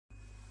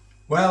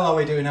Well, how are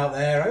we doing out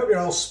there? I hope you're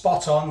all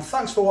spot on.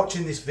 Thanks for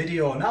watching this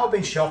video. Now I've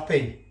been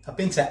shopping. I've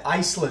been to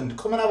Iceland.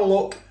 Come and have a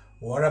look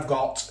what I've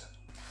got.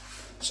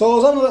 So I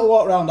was having a little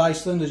walk around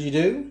Iceland as you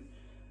do,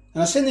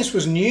 and I seen this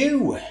was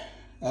new.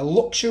 A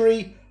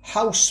luxury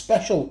house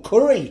special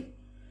curry.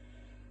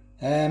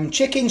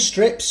 Chicken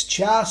strips,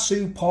 char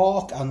siu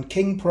pork and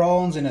king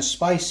prawns in a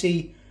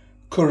spicy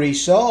curry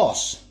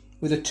sauce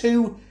with a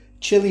 2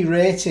 chili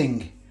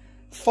rating.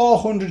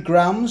 400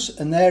 grams,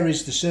 and there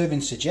is the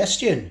serving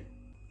suggestion.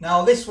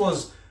 Now this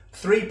was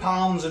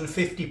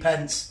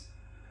 £3.50.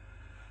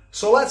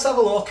 So let's have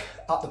a look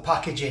at the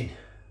packaging.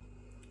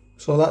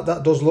 So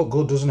that does look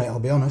good, doesn't it?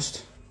 I'll be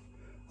honest.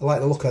 I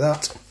like the look of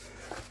that.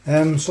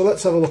 So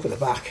let's have a look at the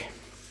back.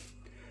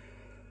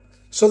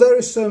 So there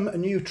is some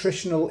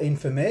nutritional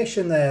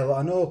information there.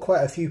 I know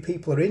quite a few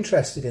people are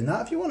interested in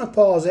that. If you want to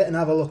pause it and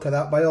have a look at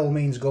that, by all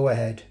means go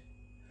ahead.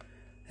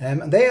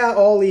 They are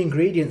all the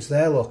ingredients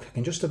there, look. I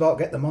can just about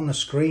get them on the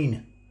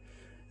screen.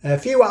 A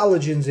few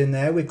allergens in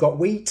there. We've got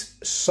wheat,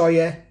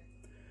 soya,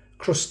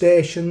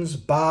 crustaceans,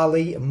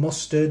 barley,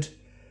 mustard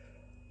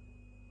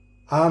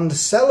and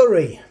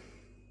celery.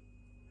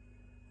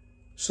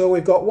 So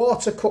we've got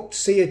water cooked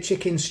seared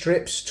chicken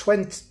strips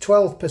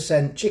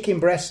 12%, chicken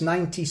breast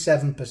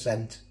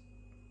 97%.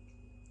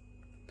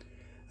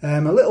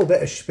 A little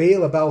bit of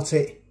spiel about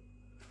it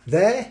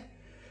there.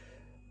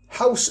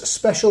 House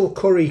special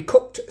curry,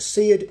 cooked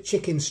seared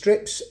chicken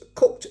strips,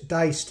 cooked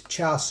diced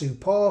char siu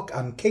pork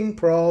and king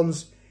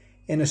prawns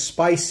in a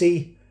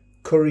spicy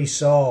curry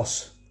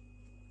sauce.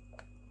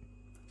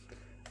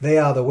 They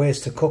are the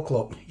ways to cook,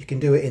 look. You can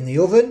do it in the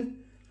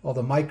oven or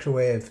the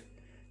microwave.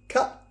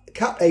 Cat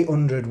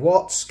 800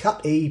 watts,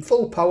 Cat E,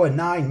 full power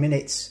 9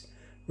 minutes.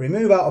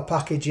 Remove out of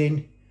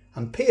packaging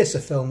and pierce the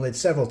film lid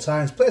several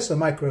times. Place the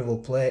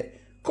microwave plate,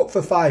 cook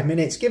for 5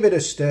 minutes, give it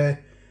a stir,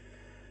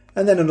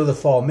 and then another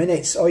 4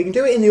 minutes. Or you can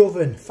do it in the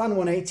oven, fan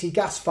 180,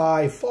 gas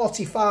 5,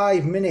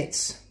 45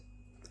 minutes.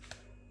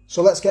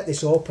 So let's get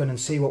this open and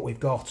see what we've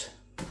got.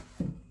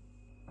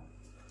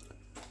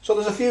 So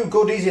there's a few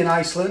goodies in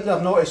Iceland.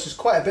 I've noticed there's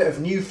quite a bit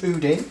of new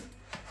food in.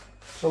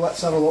 So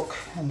let's have a look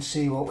and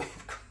see what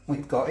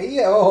we've got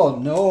here. Oh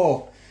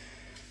no.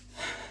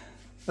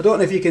 I don't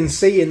know if you can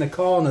see in the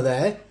corner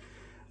there,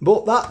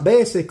 but that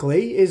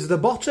basically is the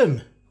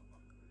bottom.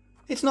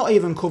 It's not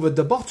even covered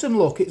the bottom,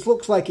 look. It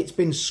looks like it's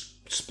been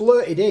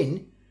splurted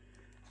in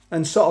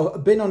and sort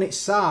of been on its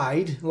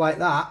side like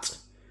that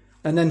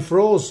and then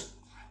froze.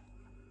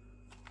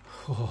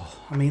 Oh,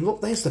 I mean,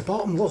 look, there's the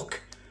bottom,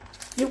 look.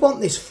 You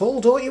want this full,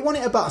 don't you? You want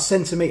it about 1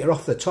 centimetre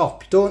off the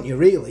top, don't you,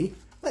 really?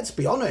 Let's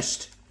be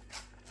honest.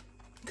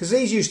 Because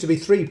these used to be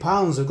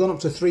 £3, they've gone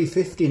up to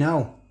 £3.50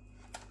 now.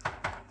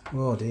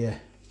 Oh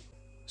dear.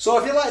 So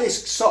if you like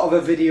this sort of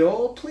a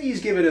video,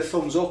 please give it a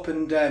thumbs up,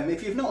 and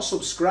if you've not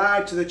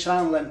subscribed to the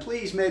channel, then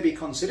please maybe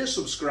consider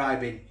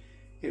subscribing.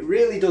 It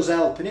really does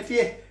help, and if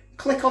you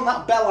click on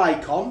that bell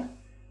icon,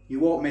 you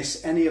won't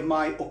miss any of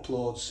my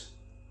uploads.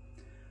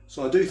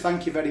 So I do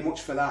thank you very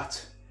much for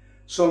that.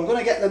 So I'm going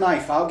to get the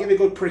knife out, give it a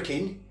good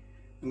pricking.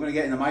 I'm going to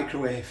get it in the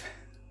microwave.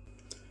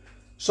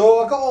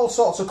 So I got all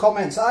sorts of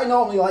comments. I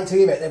normally like to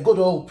give it a good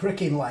old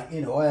pricking, like, you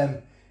know,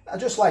 I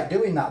just like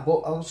doing that,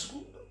 but I've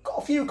got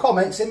a few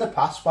comments in the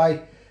past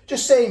by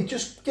just saying,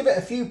 just give it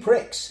a few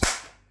pricks.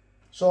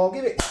 So I'll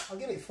give it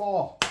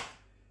 4.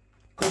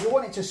 Because you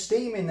want it to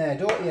steam in there,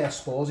 don't you, I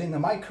suppose, in the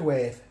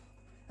microwave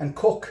and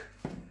cook.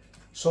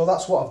 So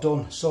that's what I've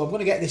done. So I'm going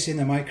to get this in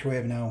the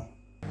microwave now.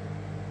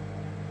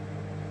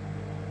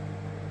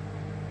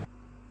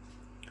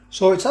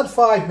 So it's had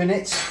 5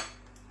 minutes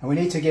and we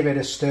need to give it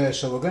a stir.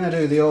 So we're going to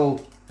do the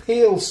old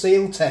peel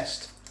seal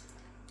test.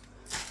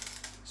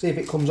 See if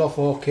it comes off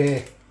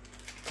okay.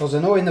 Because I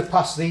know in the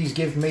past these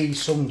give me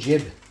some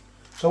jib.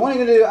 So I'm only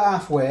going to do it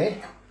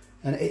halfway,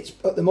 and it's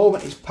at the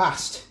moment it's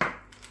passed.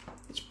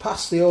 It's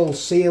past the old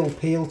seal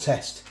peel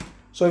test.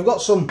 So we've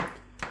got some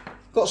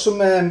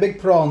big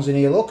prawns in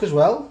here, look, as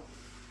well.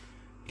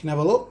 You can have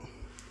a look.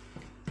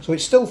 So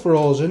it's still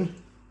frozen.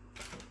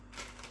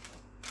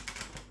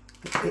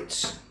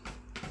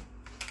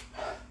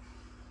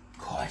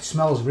 God, it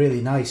smells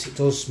really nice. It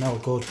does smell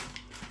good.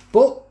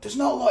 But there's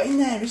not a lot in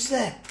there, is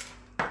there?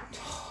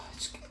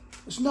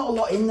 There's not a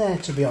lot in there,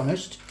 to be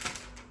honest.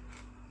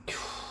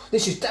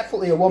 This is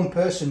definitely a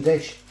one-person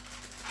dish.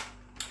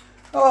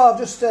 Oh, I've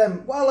just,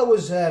 while I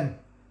was,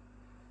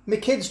 my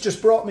kids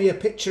just brought me a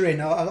picture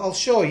in. I'll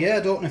show you. I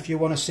don't know if you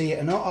want to see it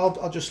or not.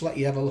 I'll just let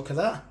you have a look at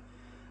that.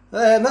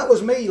 That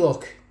was me,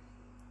 look.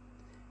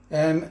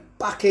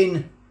 Back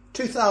in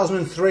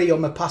 2003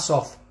 on my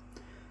pass-off.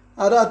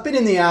 I'd been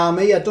in the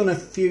army. I'd done a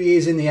few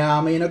years in the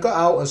army, and I got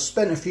out. I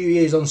spent a few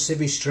years on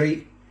Civvy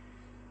Street.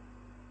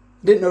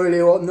 Didn't really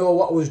know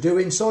what I was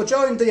doing, so I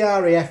joined the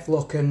RAF,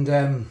 look, and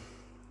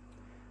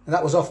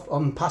that was off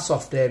on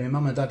pass-off day. My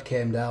mum and dad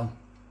came down,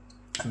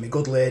 and my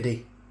good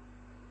lady,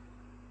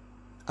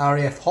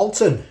 RAF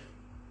Halton.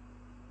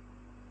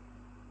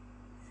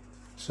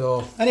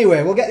 So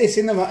anyway, we'll get this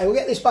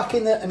back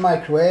in the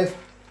microwave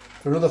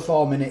for another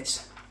 4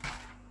 minutes.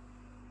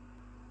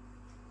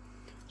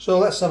 So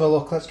let's have a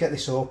look, let's get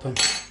this open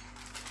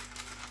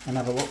and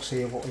have a look,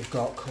 see what we've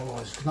got. Oh,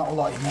 there's not a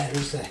lot in there,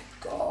 is there?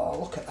 Oh,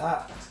 look at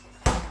that.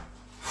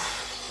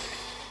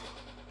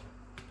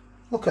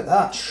 Look at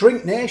that,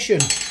 Shrink Nation.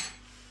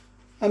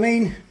 I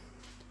mean,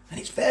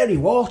 and it's very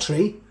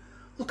watery.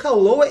 Look how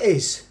low it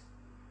is.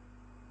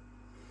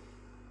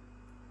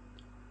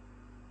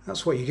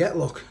 That's what you get,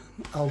 look.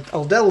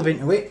 I'll delve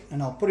into it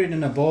and I'll put it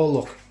in a bowl,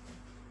 look.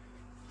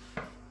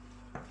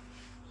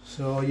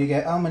 So you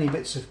get, how many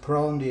bits of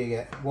prawn do you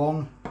get?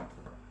 1,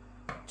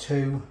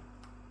 2.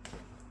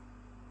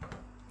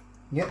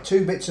 You get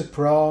 2 bits of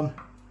prawn,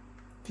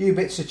 a few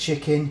bits of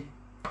chicken.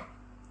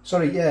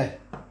 Sorry, yeah.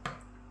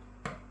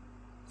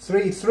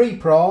 Three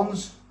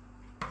prawns,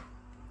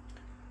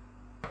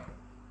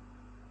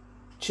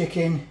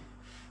 chicken,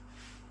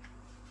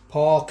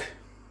 pork.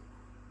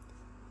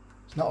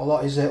 It's not a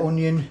lot, is there?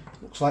 Onion,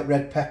 looks like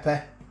red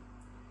pepper.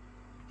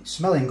 It's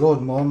smelling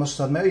good, more, must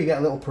admit. You get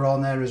a little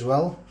prawn there as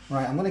well.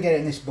 Right, I'm going to get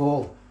it in this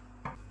bowl.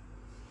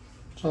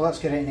 So let's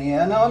get it in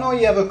here. Now I know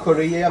you have a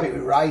curry, you have it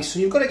with rice, so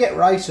you've got to get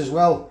rice as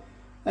well.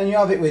 And you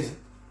have it with,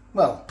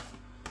 well,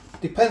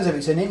 depends if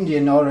it's an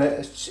Indian or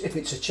if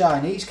it's a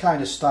Chinese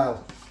kind of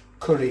style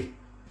curry.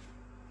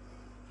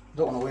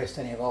 Don't want to waste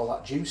any of all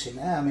that juice in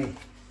there. I mean,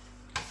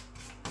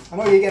 I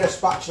know you get a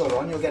spatula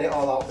on, you'll get it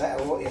all out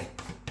better, won't you?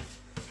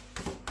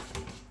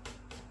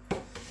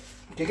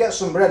 You get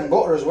some bread and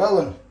butter as well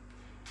and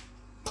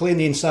clean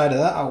the inside of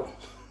that out.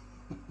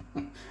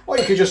 Or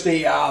you could just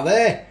eat out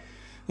there.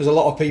 There's a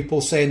lot of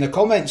people saying in the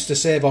comments to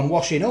save on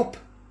washing up.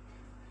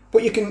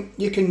 But you can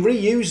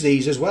reuse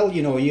these as well,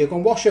 you know. You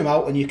can wash them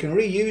out and you can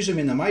reuse them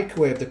in the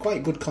microwave. They're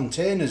quite good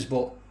containers,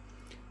 but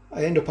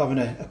I end up having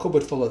a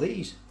cupboard full of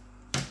these.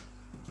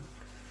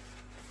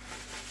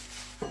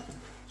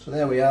 So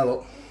there we are,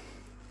 look.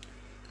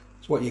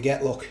 That's what you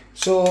get, look.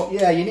 So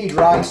yeah, you need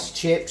rice,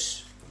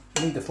 chips.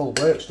 You need the full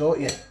works, don't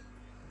you?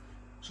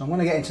 So I'm going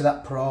to get into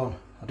that prawn.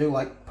 I do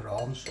like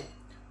prawns.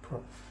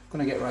 I'm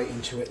going to get right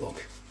into it,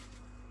 look.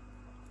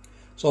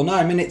 So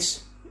 9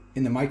 minutes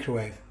in the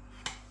microwave.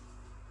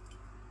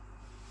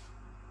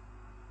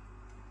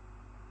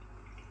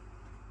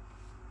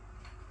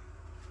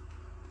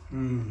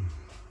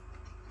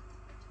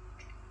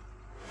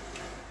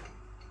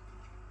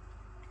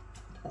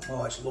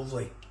 Oh, it's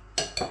lovely.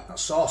 That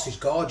sauce is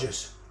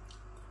gorgeous.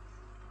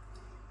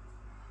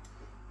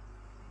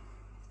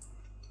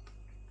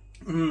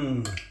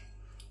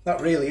 That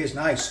really is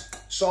nice.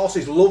 Sauce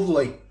is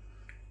lovely.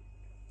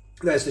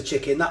 There's the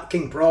chicken. That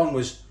king prawn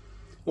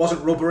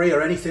wasn't rubbery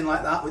or anything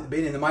like that with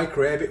being in the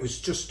microwave. It was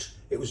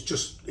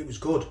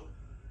good.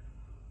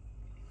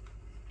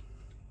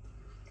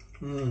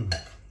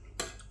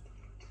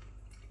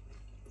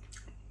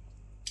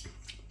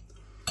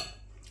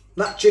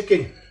 That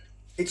chicken,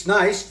 it's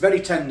nice,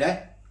 very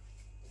tender.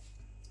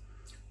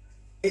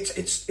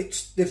 They've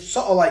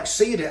sort of like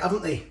seared it,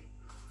 haven't they?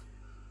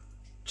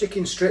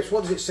 Chicken strips,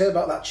 what does it say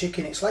about that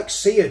chicken? It's like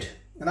seared.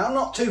 And I'm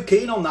not too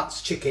keen on that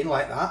chicken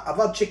like that. I've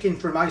had chicken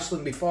from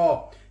Iceland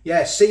before.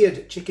 Yeah,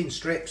 seared chicken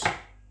strips.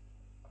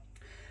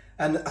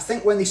 And I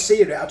think when they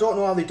sear it, I don't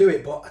know how they do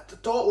it, but I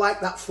don't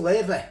like that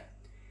flavour.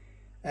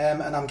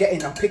 And I'm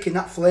picking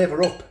that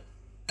flavour up.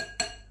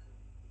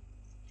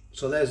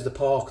 So there's the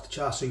pork, the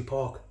char siu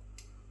pork.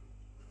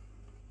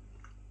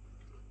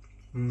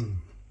 I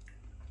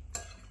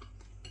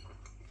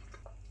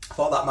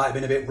thought that might have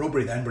been a bit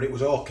rubbery then, but it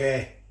was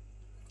okay.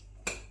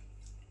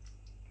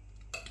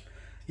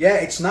 Yeah,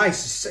 it's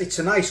nice. It's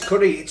a nice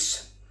curry.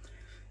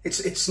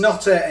 It's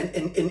not an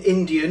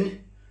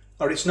Indian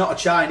or it's not a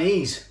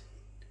Chinese.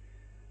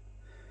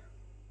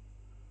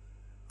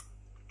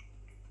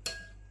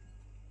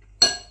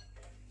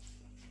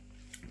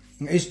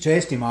 It is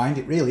tasty, mind.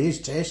 It really is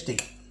tasty.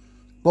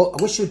 But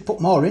I wish you'd put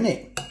more in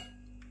it.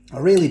 I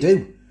really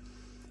do.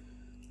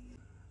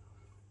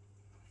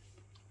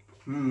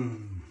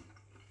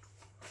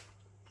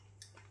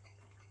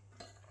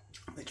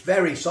 It's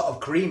very sort of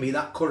creamy,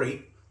 that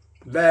curry.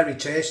 Very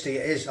tasty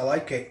it is, I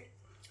like it.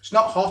 It's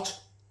not hot.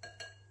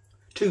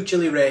 2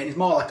 chili rating, it's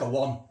more like a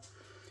 1.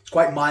 It's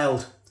quite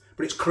mild,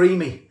 but it's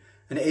creamy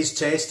and it is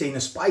tasty and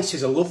the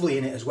spices are lovely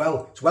in it as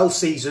well. It's well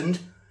seasoned.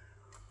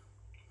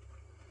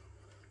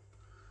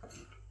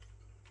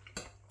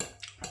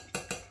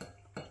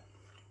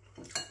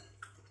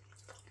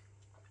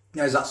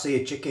 There's that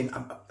seared chicken.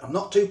 I'm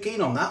not too keen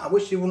on that. I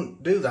wish you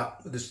wouldn't do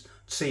that, just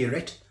sear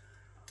it.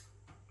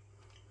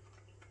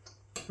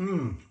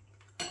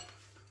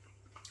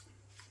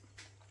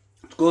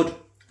 It's good.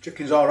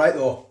 Chicken's alright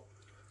though.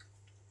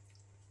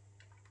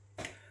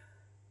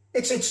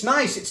 It's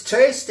nice, it's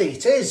tasty,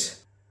 it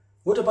is.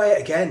 Would I buy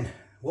it again?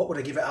 What would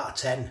I give it out of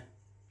 10?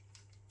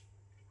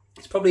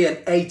 It's probably an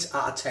 8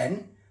 out of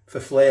 10 for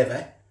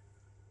flavour.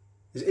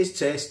 It is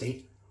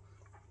tasty.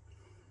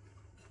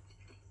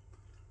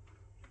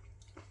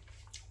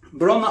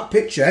 But on that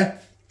picture,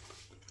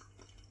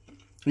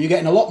 you're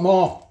getting a lot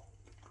more.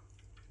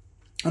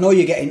 I know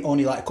you're getting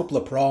only like a couple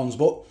of prawns,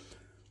 but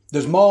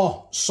there's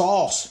more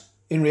sauce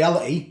in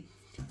reality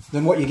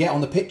than what you get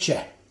on the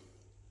picture.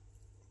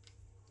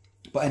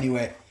 But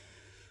anyway,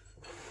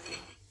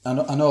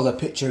 I know the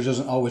picture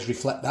doesn't always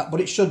reflect that, but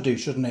it should do,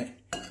 shouldn't it?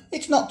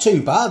 It's not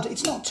too bad.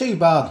 It's not too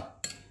bad.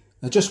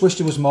 I just wish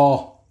there was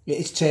more. It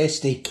is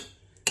tasty.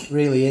 It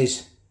really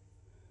is.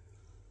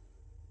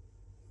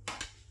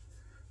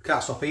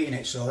 Can't stop eating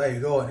it, so there you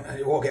go. And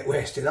it won't get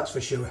wasted, that's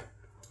for sure.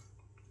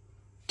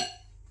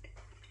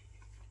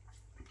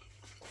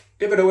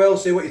 Give it a whirl,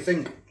 see what you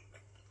think.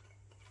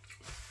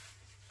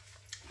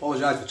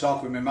 Apologise for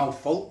talking with my mouth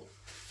full.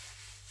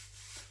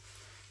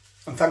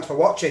 And thanks for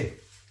watching.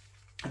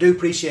 I do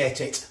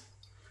appreciate it.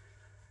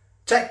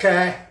 Take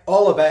care,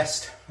 all the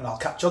best, and I'll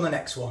catch you on the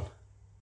next one.